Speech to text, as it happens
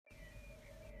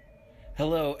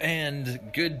Hello and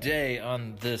good day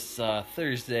on this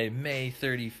Thursday, May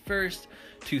 31st,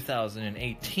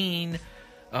 2018.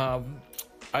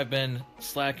 I've been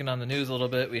slacking on the news a little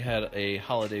bit. We had a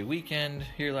holiday weekend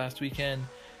here last weekend,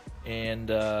 and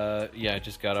I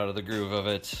just got out of the groove of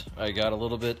it. I got a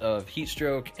little bit of heat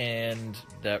stroke, and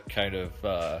that kind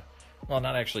of,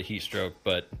 not actually heat stroke,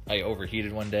 but I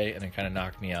overheated one day, and it kind of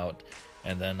knocked me out,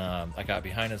 and then I got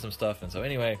behind in some stuff, and so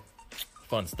anyway,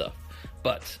 fun stuff.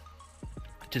 But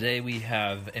today we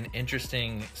have an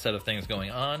interesting set of things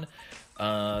going on.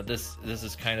 This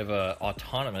is kind of a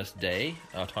autonomous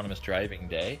driving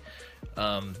day.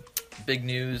 Big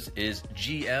news is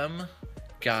GM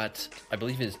got, I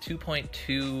believe it is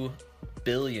 $2.2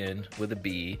 billion with a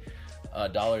B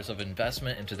dollars of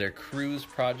investment into their Cruise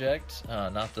project.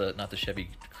 Not the Chevy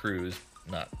Cruise,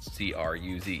 not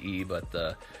CRUZE, but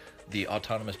the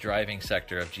autonomous driving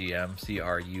sector of GM,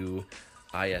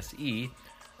 CRUISE.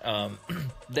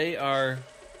 They are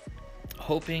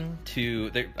hoping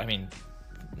to,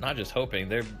 not just hoping,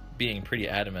 they're being pretty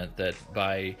adamant that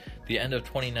by the end of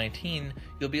 2019,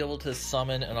 you'll be able to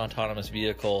summon an autonomous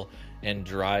vehicle and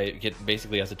get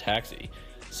basically as a taxi.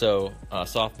 So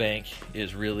SoftBank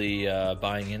is really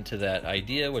buying into that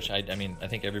idea, which I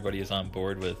think everybody is on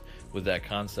board with that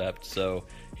concept. So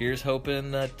here's hoping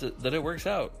that it works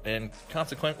out. And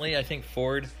consequently, I think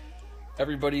Ford,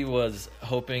 everybody was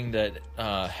hoping that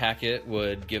Hackett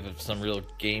would give some real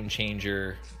game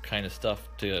changer kind of stuff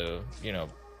to,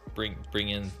 bring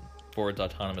in Ford's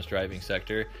autonomous driving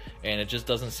sector, and it just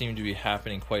doesn't seem to be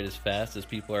happening quite as fast as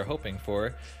people are hoping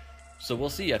for. So we'll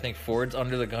see. I think Ford's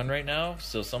under the gun right now,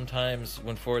 so sometimes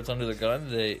when Ford's under the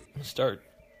gun, they start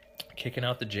kicking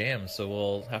out the jams, so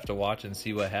we'll have to watch and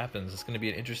see what happens. It's going to be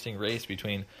an interesting race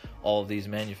between all of these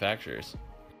manufacturers.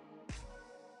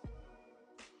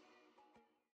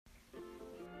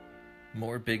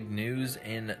 More big news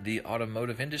in the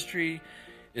automotive industry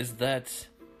is that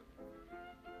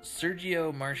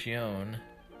Sergio Marchionne,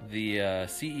 the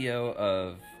CEO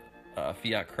of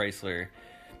Fiat Chrysler,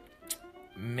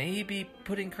 may be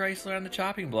putting Chrysler on the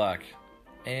chopping block.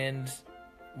 And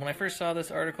when I first saw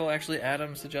this article, actually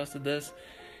Adam suggested this,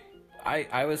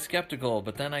 I was skeptical,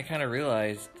 but then I kind of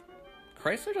realized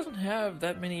Chrysler doesn't have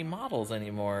that many models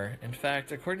anymore. In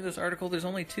fact, according to this article, there's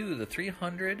only two, the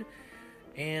 300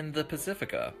 and the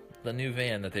Pacifica, the new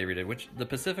van that they redid, which the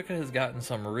Pacifica has gotten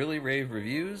some really rave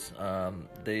reviews.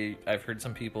 I've heard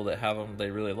some people that have them,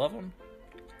 they really love them.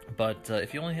 But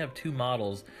if you only have two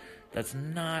models, that's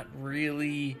not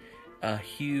really a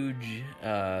huge,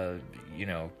 you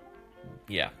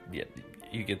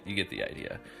get the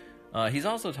idea. He's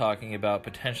also talking about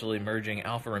potentially merging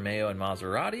Alfa Romeo and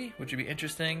Maserati, which would be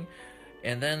interesting.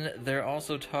 And then they're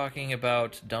also talking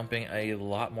about dumping a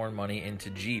lot more money into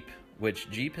Jeep,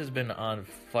 which Jeep has been on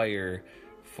fire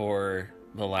for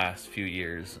the last few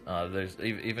years. There's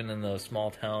even in the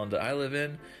small town that I live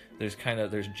in, there's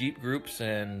Jeep groups,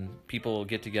 and people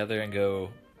get together and go,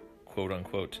 quote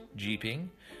unquote, Jeeping,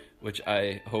 which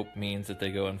I hope means that they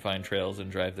go and find trails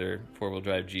and drive their 4-wheel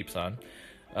drive Jeeps on.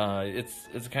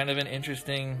 It's kind of an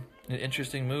interesting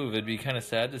move. It'd be kind of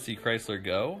sad to see Chrysler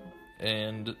go,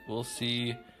 and we'll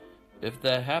see if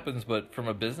that happens. But from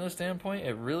a business standpoint,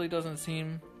 it really doesn't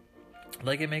seem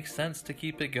like it makes sense to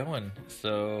keep it going.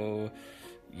 So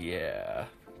yeah,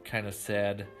 kind of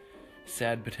sad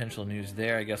potential news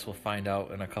there. I guess we'll find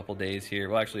out in a couple days here.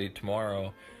 Well, actually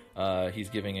tomorrow, he's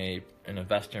giving an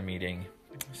investor meeting,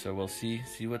 so we'll see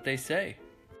what they say.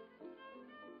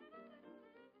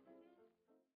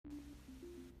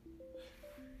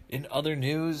 In other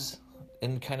news,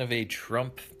 in kind of a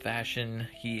Trump fashion,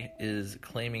 he is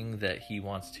claiming that he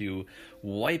wants to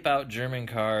wipe out German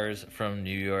cars from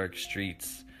New York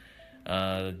streets.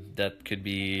 That could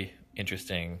be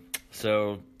interesting.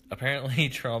 So apparently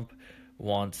Trump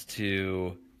wants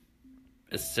to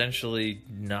essentially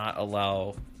not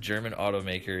allow German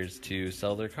automakers to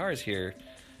sell their cars here.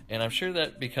 And I'm sure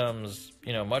that becomes,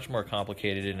 much more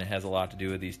complicated, and it has a lot to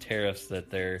do with these tariffs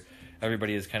that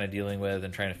everybody is kind of dealing with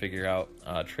and trying to figure out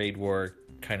trade war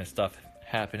kind of stuff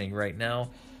happening right now.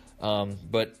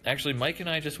 But actually, Mike and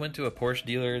I just went to a Porsche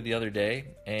dealer the other day,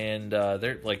 and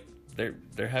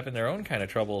they're having their own kind of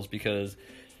troubles because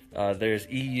there's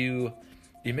EU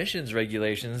emissions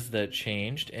regulations that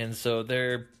changed, and so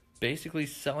they're basically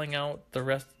selling out the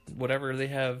rest, whatever they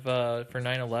have for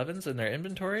 911s in their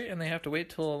inventory, and they have to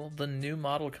wait till the new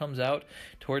model comes out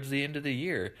towards the end of the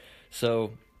year.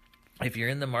 So if you're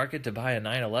in the market to buy a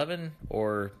 911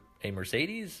 or a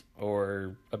Mercedes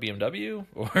or a BMW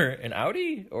or an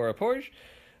Audi or a Porsche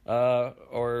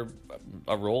or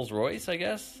a Rolls Royce, I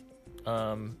guess,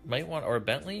 might want, or a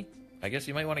Bentley, I guess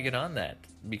you might want to get on that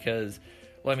because,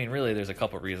 well, I mean, really, there's a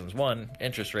couple of reasons. One,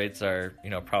 interest rates are,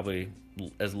 probably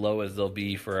as low as they'll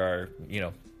be for our,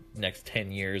 next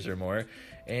 10 years or more.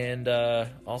 And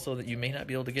also that you may not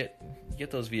be able to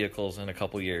get those vehicles in a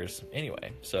couple years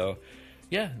anyway. So,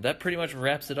 yeah, that pretty much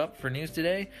wraps it up for news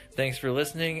today. Thanks for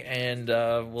listening, and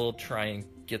we'll try and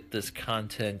get this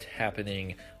content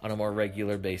happening on a more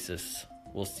regular basis.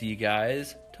 We'll see you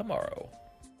guys tomorrow.